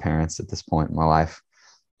chill with my parents at this point in my life.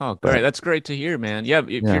 Oh, great. But That's great to hear, man. Yeah, if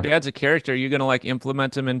your yeah. dad's a character, are you gonna like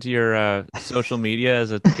implement him into your social media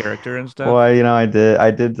as a character and stuff? Well, I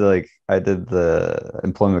did the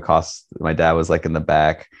employment costs. My dad was like in the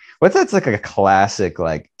back. What's that's like a classic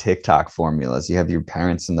like TikTok formulas. You have your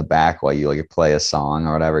parents in the back while you like play a song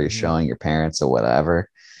or whatever. You're Yeah. showing your parents or whatever.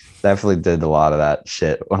 Definitely did a lot of that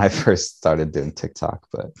shit when I first started doing TikTok.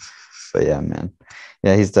 But yeah, man.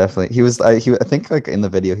 Yeah, he's definitely I think like in the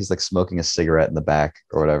video he's like smoking a cigarette in the back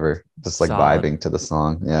or whatever, just like Solid. vibing to the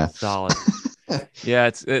song. Yeah. Solid. Yeah,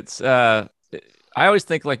 I always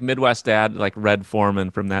think like Midwest Dad, like Red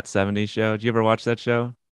Foreman from that '70s show. Did you ever watch that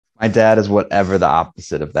show? My dad is whatever the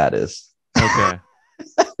opposite of that is. Okay.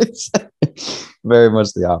 It's very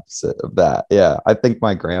much the opposite of that. Yeah, I think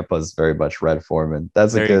my grandpa's very much Red Foreman.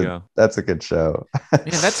 There you go. That's a good show.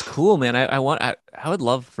 Man, that's cool, man. I would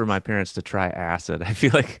love for my parents to try acid. I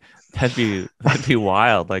feel like that'd be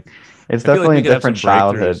wild. Like It's I feel like definitely we a could have different some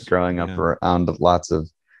childhood breakthroughs. growing up Yeah. around lots of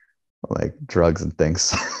like drugs and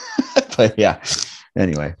things. But yeah,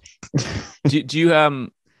 anyway. Do you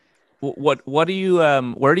what do you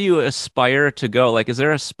where do you aspire to go? Like is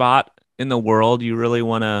there a spot in the world you really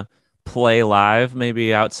want to play live,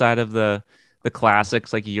 maybe outside of the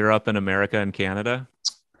classics like Europe and America and Canada?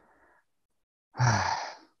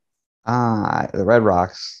 The Red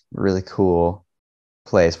Rocks, really cool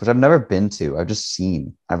place, which I've never been to. I've just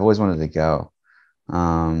seen. I've always wanted to go.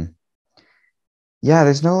 Um, yeah,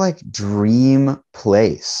 there's no like dream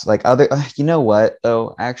place. Like other, you know what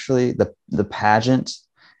though? Actually, the pageant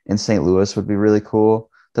in St. Louis would be really cool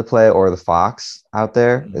to play, or the Fox out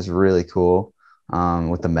there Mm. is really cool.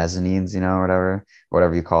 With the mezzanines,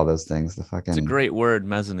 whatever you call those things. The It's a fucking great word,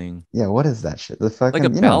 mezzanine. yeah, what is that shit? The Like a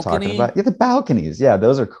fucking, you know what I'm talking balcony? about? Yeah, the balconies. Yeah,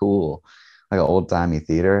 those are cool. Like an old timey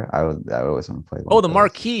theater. I would always want to play one Oh, of the those.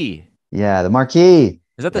 marquee. Yeah, the marquee.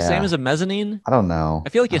 Is that the same Yeah, as a mezzanine? I don't know. I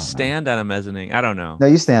feel like I you don't know. stand on a mezzanine. I don't know. No,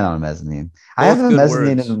 you stand on a mezzanine. I have Both a good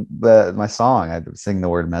mezzanine words. in my song. I sing the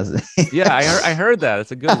word mezzanine. Yeah, I heard that.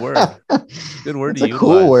 It's a good word. Good word to It's a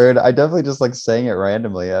cool utilize. word. I definitely just like saying it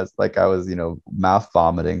randomly as like I was, mouth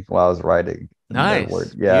vomiting while I was writing the word.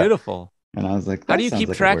 Nice. Yeah. Beautiful. And I was like, How do that you sounds keep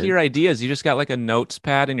like a track of word. your ideas? You just got like a notes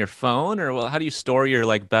pad in your phone, or well, how do you store your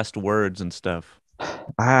like best words and stuff?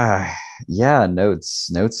 Ah, yeah, notes.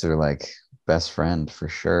 Notes are like best friend for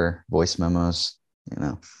sure. Voice memos, you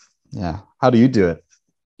know. Yeah. How do you do it?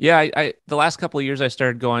 Yeah, I the last couple of years I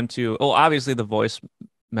started going to, oh, obviously the voice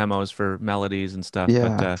memos for melodies and stuff,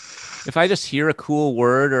 but Yeah. if I just hear a cool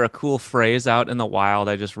word or a cool phrase out in the wild,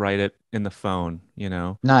 I just write it in the phone, you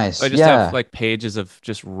know. So I Nice. just have Yeah. like pages of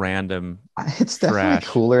just random It's definitely trash.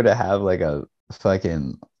 cooler to have like a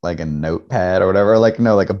fucking like a notepad or whatever. Or like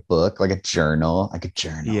no, like a book, like a journal, like a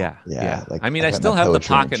journal. Yeah, Yeah. yeah. like I mean, like I my still have the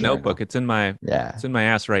poetry in a pocket notebook. journal. Yeah. It's in my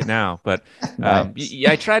ass right now. But Nice.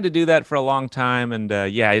 I tried to do that for a long time, and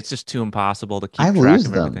yeah, it's just too impossible to I keep track lose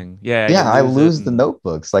of them. everything. Yeah, you Yeah, I lose it, lose the and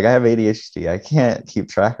notebooks. Like I have ADHD. I can't keep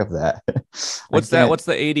track of that. I what's that? can't. What's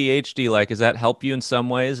the ADHD like? Does that help you in some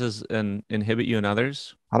ways, as and inhibit you in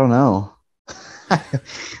others? I don't know.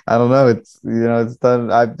 I don't know. It's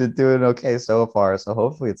done. I've been doing okay so far, so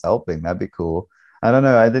hopefully it's helping. That'd be cool. I don't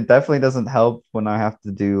know. It definitely doesn't help when I have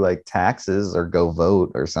to do like taxes or go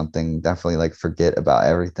vote or something. Definitely like forget about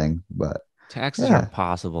everything. But Taxes are yeah,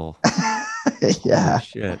 impossible. Holy yeah,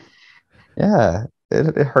 shit. yeah.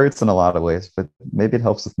 It hurts in a lot of ways, but maybe it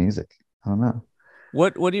helps with music. I don't know.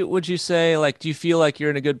 What would you say? Like, do you feel like you're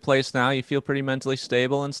in a good place now? You feel pretty mentally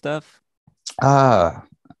stable and stuff? Uh,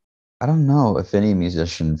 I don't know if any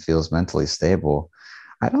musician feels mentally stable.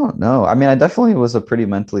 I don't know. I mean, I definitely was a pretty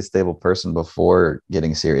mentally stable person before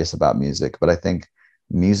getting serious about music, but I think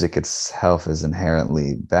music itself is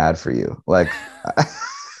inherently bad for you. Like,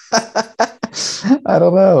 I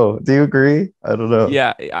don't know. Do you agree? I don't know.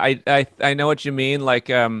 Yeah, I know what you mean. Like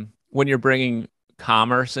when you're bringing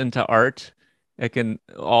commerce into art, it can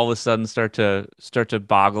all of a sudden start to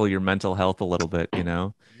boggle your mental health a little bit, you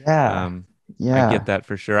know. Yeah. Um, I get Yeah. that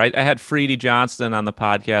for sure. I had Freedy Johnston on the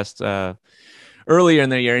podcast earlier in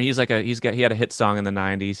the year. He's like he had a hit song in the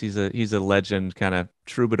 '90s. He's a legend, kind of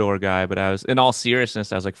troubadour guy. But I was in all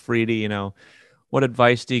seriousness, I was like, Freedy, you know, what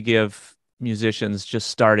advice do you give musicians just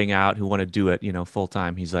starting out who want to do it, you know, full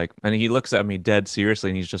time? He's like, and he looks at me dead seriously,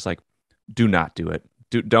 and he's just like, do not do it.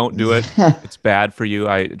 Don't do it. Yeah. It's bad for you.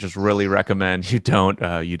 I just really recommend you don't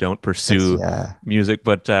It's pursue yeah. music.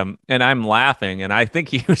 But and I'm laughing, and I think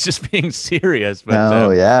he was just being serious. But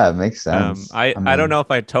No, yeah, it makes sense. I I don't mean, know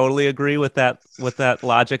if I totally agree with that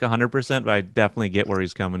logic 100%, but I definitely get where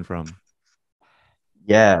he's coming from.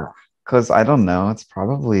 yeah, because I don't know. It's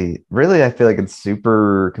probably really, I feel like it's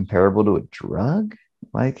super comparable to a drug.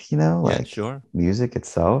 like, Yeah, like sure. music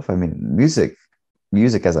itself. I mean, music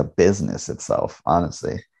as a business itself,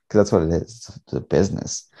 honestly, because that's what it is. It's a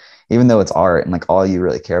business. Even though it's art and like all you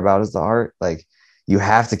really care about is the art, like you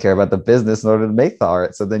have to care about the business in order to make the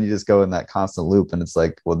art. So then you just go in that constant loop and it's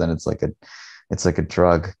like, well, then it's like a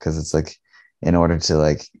drug because it's like in order to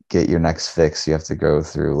like get your next fix, you have to go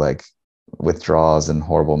through like withdrawals and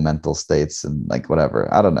horrible mental states and like whatever.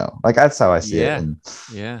 I don't know. Like that's how I see it. Yeah. And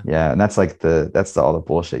Yeah. yeah, and that's like all the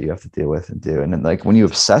bullshit you have to deal with and do. And then like when you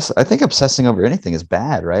obsess, I think obsessing over anything is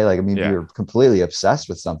bad, right? Like I mean, if Yeah. you're completely obsessed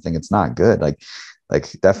with something, it's not good. Like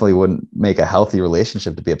definitely wouldn't make a healthy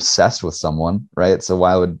relationship to be obsessed with someone, right? So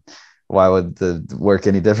why would the work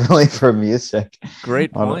any differently for music?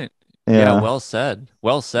 Great I don't- point. Yeah, yeah, well said.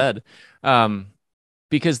 Well said. Um,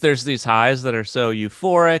 because there's these highs that are so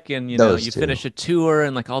euphoric and those you two. finish a tour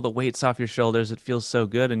and like all the weight's off your shoulders. It feels so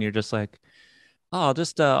good and you're just like, oh,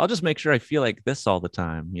 I'll just make sure I feel like this all the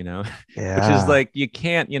time, which is Yeah, like you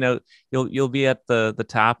can't, you'll be at the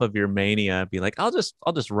top of your mania, be like, I'll just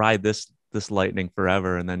ride this lightning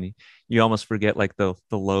forever, and then you almost forget like the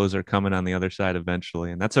lows are coming on the other side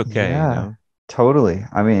eventually, and that's okay. yeah, totally.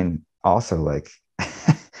 I mean, also like,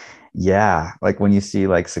 yeah, like when you see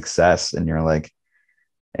like success and you're like,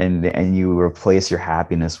 and you replace your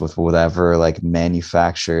happiness with whatever like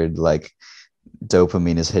manufactured like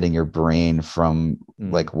dopamine is hitting your brain from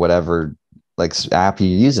Mm, like whatever like app you're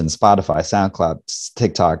using, Spotify, SoundCloud,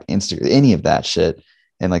 TikTok, Instagram, any of that shit,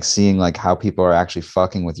 and like seeing like how people are actually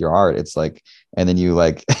fucking with your art. It's like, and then you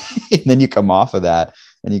like and then you come off of that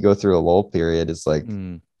and you go through a lull period. It's like,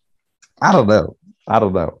 mm. I don't know. I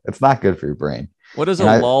don't know. It's not good for your brain. What does a And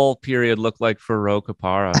I lull period look like for ROE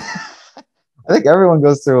KAPARA? I think everyone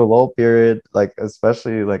goes through a lull period, like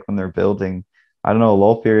especially like when they're building. I don't know, a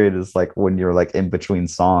lull period is like when you're like in between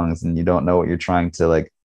songs and you don't know what you're trying to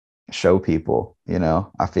like show people,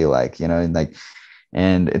 I feel like, and like,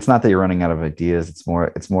 and it's not that you're running out of ideas. It's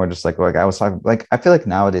more just like I was talking, like I feel like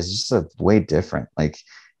nowadays it's just a way different, like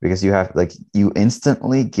because you have like you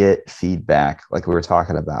instantly get feedback, like we were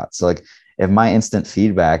talking about. So like if my instant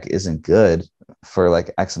feedback isn't good for like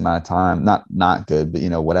X amount of time, not good, but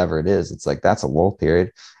whatever it is, it's like that's a lull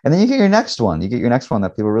period. And then you get your next one. You get your next one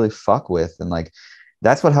that people really fuck with. And like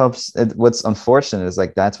that's what helps. What's unfortunate is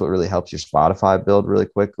like that's what really helps your Spotify build really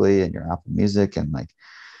quickly and your Apple Music. And like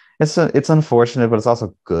it's unfortunate, but it's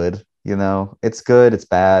also good. It's good, it's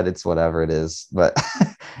bad, it's whatever it is. But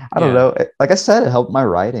I don't Yeah. know. Like I said, it helped my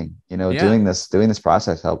writing. Yeah. Doing this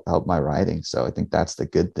process helped my writing. So I think that's the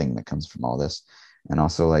good thing that comes from all this. And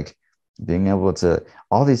also like being able to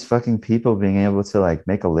all these fucking people being able to like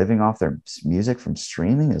make a living off their music from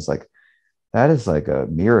streaming is like that is like a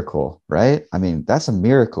miracle, right? I mean, that's a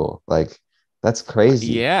miracle. Like that's crazy.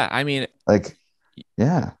 Yeah. I mean, Like,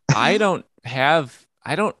 yeah. I don't,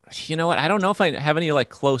 you know what? I don't know if I have any like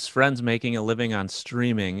close friends making a living on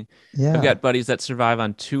streaming. I've Yeah. got buddies that survive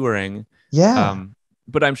on touring. Yeah. Um,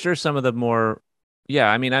 but I'm sure some of the more,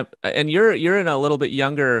 yeah, I mean, and you're in a little bit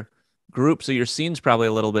younger group, so your scene's probably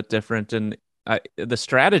a little bit different, and the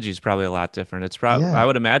strategy's probably a lot different. I Yeah.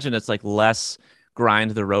 would imagine it's like less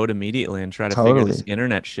grind the road immediately and try to figure this Totally.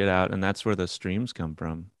 internet shit out, and that's where the streams come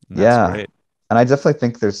from, and that's Yeah. great. And I definitely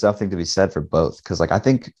think there's something to be said for both because like I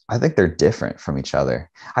think they're different from each other.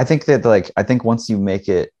 I think once you make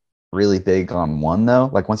it really big on one though,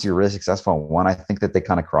 like once you're really successful on one, I think that they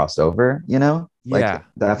kind of cross over. Like Yeah,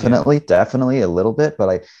 yeah, definitely a little bit.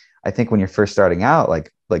 But I think when you're first starting out,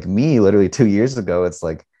 like me, literally 2 years ago, it's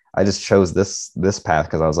like I just chose this path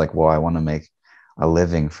because I was like, well, I want to make a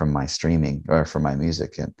living from my streaming or from my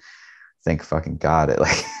music. And thank fucking God it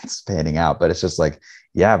like it's panning out. But it's just like,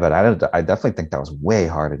 yeah, but I definitely think that was way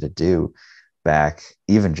harder to do back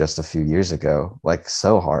even just a few years ago. Like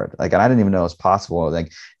so hard. Like and I didn't even know it was possible.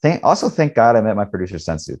 Like thank God I met my producer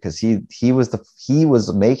Sensu because he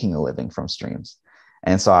was making a living from streams.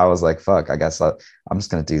 And so I was like, fuck, I guess I'm just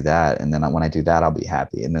gonna do that. And then when I do that, I'll be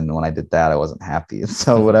happy. And then when I did that, I wasn't happy. And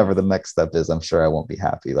so whatever the next step is, I'm sure I won't be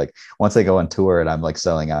happy. Like once I go on tour and I'm like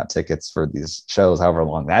selling out tickets for these shows, however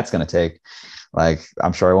long that's gonna take, like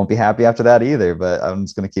I'm sure I won't be happy after that either, but I'm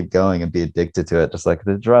just gonna keep going and be addicted to it, just like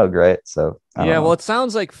the drug, right? So I don't yeah. Well, know. it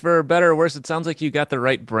sounds like for better or worse, it sounds like you got the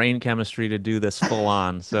right brain chemistry to do this full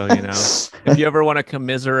on. So, if you ever want to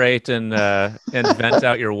commiserate and vent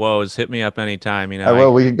out your woes, hit me up anytime. I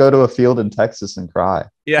will. We could go to a field in Texas and cry.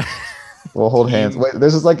 Yeah. We'll hold hands. team Wait,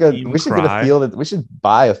 this is like team we should get a cry. field. We should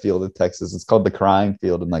buy a field in Texas. It's called the Crying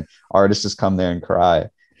Field, and like artists just come there and cry,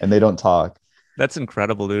 and they don't talk. That's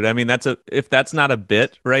incredible, dude. I mean, if that's not a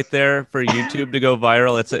bit right there for YouTube to go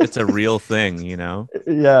viral, it's a real thing.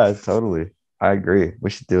 Yeah, totally. I agree. We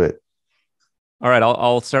should do it. All right,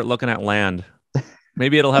 I'll start looking at land.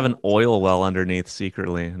 Maybe it'll have an oil well underneath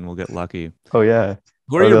secretly, and we'll get lucky. Oh yeah.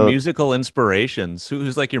 Who are Or your the musical inspirations?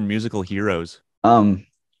 Who's like your musical heroes? um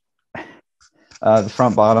the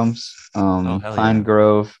Front Bottoms, Oh, hell Pine yeah.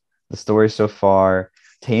 Grove, The Story So Far,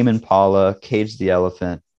 Tame Impala, Cage the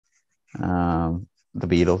Elephant, the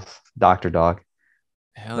Beatles, Dr. Dog.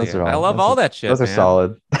 Hell Those yeah. are I all love all that those shit, are man.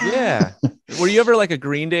 solid. Yeah. Were you ever like a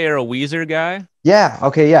Green Day or a Weezer guy? Yeah,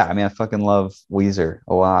 okay, yeah. I mean, I fucking love Weezer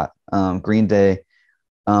a lot. Green Day,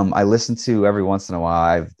 I listen to every once in a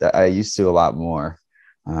while. I used to a lot more.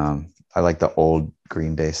 I like the old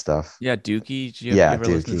Green Day stuff. Yeah, Dookie. Did you Yeah, ever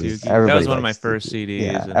listen to Dookie. Dookie? That Everybody was one of my likes first Dookie. CDs.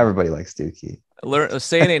 Yeah, And everybody likes Dookie.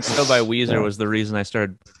 Say It Ain't So by Weezer Yeah. was the reason I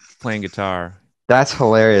started playing guitar. That's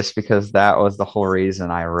hilarious because that was the whole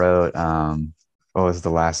reason I wrote what was the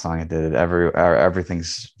last song I did?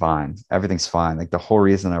 Everything's fine. Everything's fine. Like the whole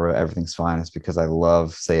reason I wrote Everything's Fine is because I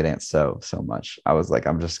love Say It Ain't So much. I was like,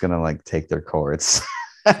 I'm just gonna like take their chords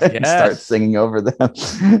and start Yes. singing over them.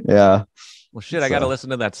 Yeah. Well, shit, I got to So listen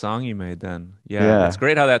to that song you made then. Yeah, it's yeah.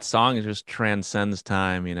 great how that song just transcends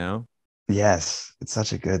time, you know? Yes. It's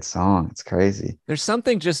such a good song. It's crazy. There's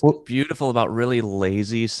something just Well, beautiful about really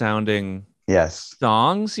lazy sounding yes.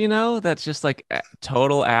 songs, you know, that's just like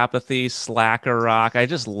total apathy, slacker rock. I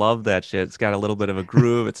just love that shit. It's got a little bit of a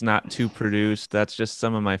groove. It's not too produced. That's just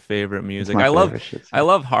some of my favorite It's music. my favorite shit I too.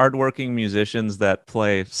 love hardworking musicians that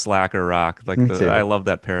play slacker rock. Me I too. love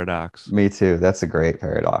that paradox. Me too. That's a great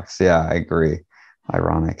paradox. Yeah, I agree.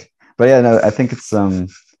 Ironic. But yeah, no, I think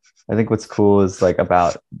what's cool is like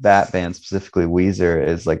about that band specifically, Weezer,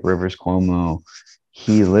 is like Rivers Cuomo.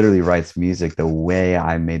 He literally writes music the way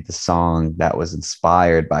I made the song that was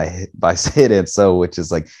inspired by Say It And So, which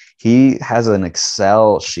is like he has an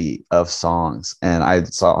Excel sheet of songs, and I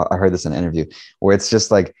heard this in an interview where it's just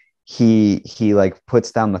like he like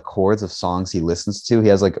puts down the chords of songs he listens to. He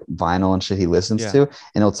has like vinyl and shit he listens Yeah. to,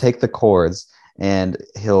 and he'll take the chords and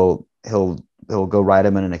he'll go write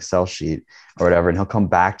them in an Excel sheet or whatever, and he'll come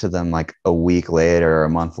back to them like a week later or a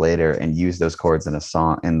month later and use those chords in a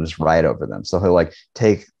song and just write over them. So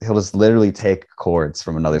he'll just literally take chords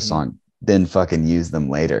from another Hmm. song, then fucking use them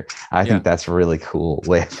later. I Yeah. think that's a really cool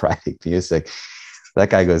way of writing music. That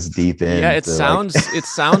guy goes deep Yeah, into like it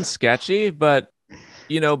sounds sketchy, but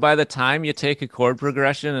you know, by the time you take a chord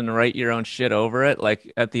progression and write your own shit over it,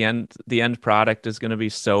 like at the end product is going to be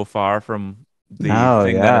so far from the no,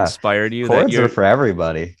 thing that yeah. inspired you that Chords are you're, for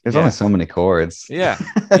everybody. There's only yeah, so many chords. yeah,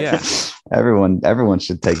 yeah, Everyone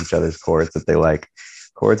should take each other's chords that they like.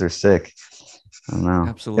 Chords are sick. I don't know.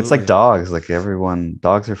 It's like absolutely. dogs. Like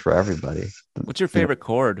dogs are for everybody. What's your You know, favorite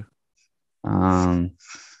chord? um,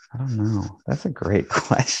 I don't know. That's a great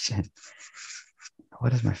question.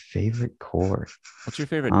 What is my favorite chord? What's your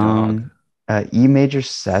favorite dog? Um, E major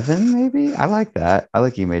seven, maybe. I like that. I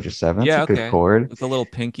like E major seven. That's a Yeah, good okay. chord. With the little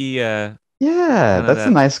pinky, Yeah, kind of that's a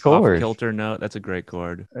that nice off chord. kilter note. That's a great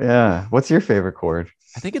chord. Yeah. What's your favorite chord?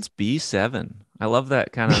 I think it's B7. I love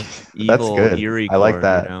that kind of That's evil, good. eerie I like chord, you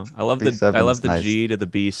that. know. I B7 love is the nice. G to the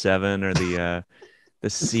B7 or the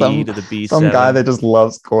C Some to the some guy B7. that just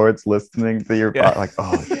loves chords listening to your Yeah. pod, like,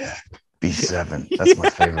 oh yeah, B7. That's my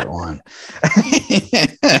favorite one.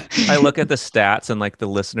 I look at the stats and like the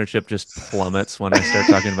listenership just plummets when I start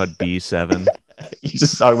talking about B7. You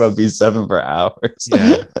just talk about B7 for hours.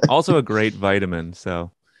 Yeah. Also a great vitamin,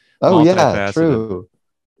 so Oh yeah, multifaceted. true.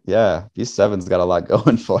 Yeah, B7's got a lot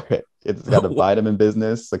going for it. It's got a vitamin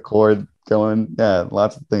business, a chord going. Yeah,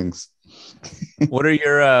 lots of things. What are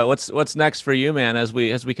your what's next for you, man, as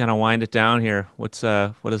we kind of wind it down here? What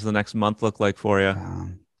does the next month look like for you?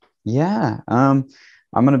 Um, yeah, I'm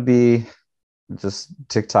gonna be just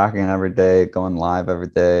TikToking every day, going live every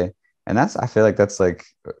day. And I feel like that's like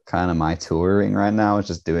kind of my touring right now, is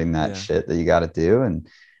just doing that Yeah. shit that you got to do. And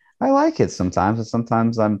I like it sometimes, and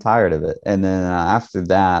sometimes I'm tired of it. And then after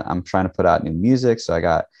that, I'm trying to put out new music.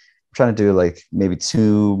 I'm trying to do like maybe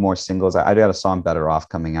two more singles. I do have a song Better Off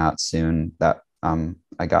coming out soon that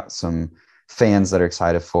I got some fans that are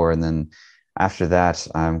excited for. And then after that,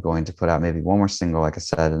 I'm going to put out maybe one more single, like I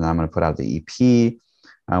said, and then I'm going to put out the EP,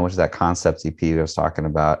 which is that concept EP I was talking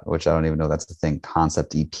about, which I don't even know that's the thing,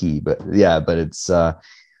 concept EP, but yeah,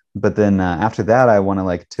 but then after that, I want to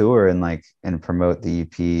like tour and promote the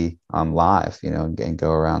EP live, and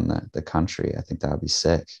go around the country. I think that would be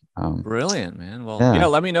sick. Brilliant, man. Well, yeah, Yeah,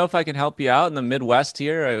 let me know if I can help you out in the Midwest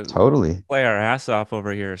here. We totally. play our ass off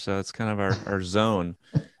over here, so it's kind of our zone.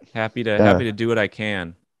 Happy Yeah, to do what I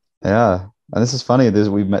can. yeah. And this is funny.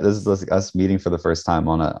 We met. This is like us meeting for the first time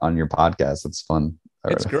on your podcast. It's fun.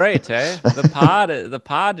 It's Or- great, hey? The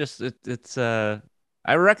pod just it's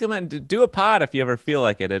I recommend do a pod if you ever feel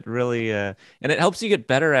like it. It really and it helps you get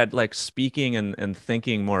better at like speaking and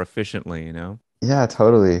thinking more efficiently, you know? Yeah,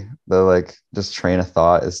 totally. The like just train of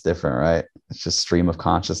thought is different, right? It's just stream of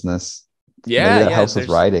consciousness. Maybe Yeah, that yeah. helps with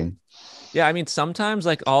There's writing. Yeah, I mean, sometimes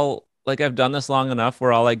like I've done this long enough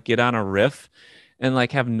where I'll like get on a riff and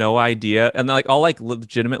like have no idea, and like I'll like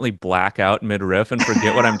legitimately black out mid riff and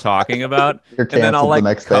forget what I'm talking about, You're and then I'll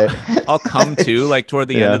canceled the like next day. I'll come to like toward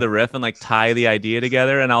the end of Yeah. the riff and like tie the idea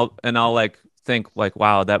together, and I'll like think like,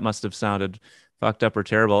 wow, that must have sounded fucked up or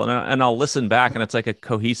terrible, and I'll listen back, and it's like a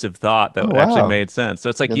cohesive thought Oh that actually wow. made sense. So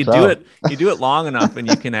it's like Good job. you do it long enough, and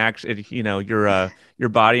you can actually, your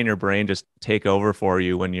body and your brain just take over for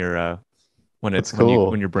you when That's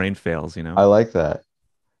cool. when your brain fails, you know. I like that.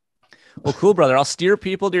 Well, cool, brother. I'll steer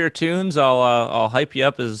people to your tunes. I'll hype you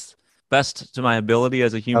up as best to my ability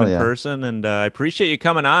as a Hell human yeah. person, and I appreciate you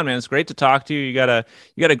coming on, man. It's great to talk to you. You got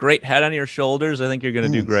a great head on your shoulders. I think you're gonna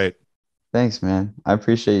do Thanks. great. Thanks, man. I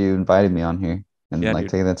appreciate you inviting me on here and Yeah, like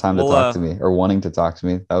dude. taking the time to Well, talk to me or wanting to talk to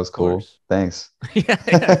me. That was of cool. course. Thanks. Yeah,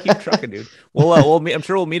 yeah. Keep trucking, dude. We'll meet. I'm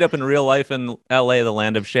sure we'll meet up in real life in L.A., the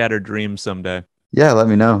land of shattered dreams, someday. Yeah, let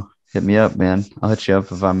me know. Hit me up, man. I'll hit you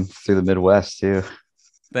up if I'm through the Midwest too.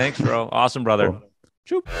 Thanks, bro. Awesome, brother.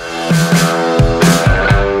 Cool. Choop.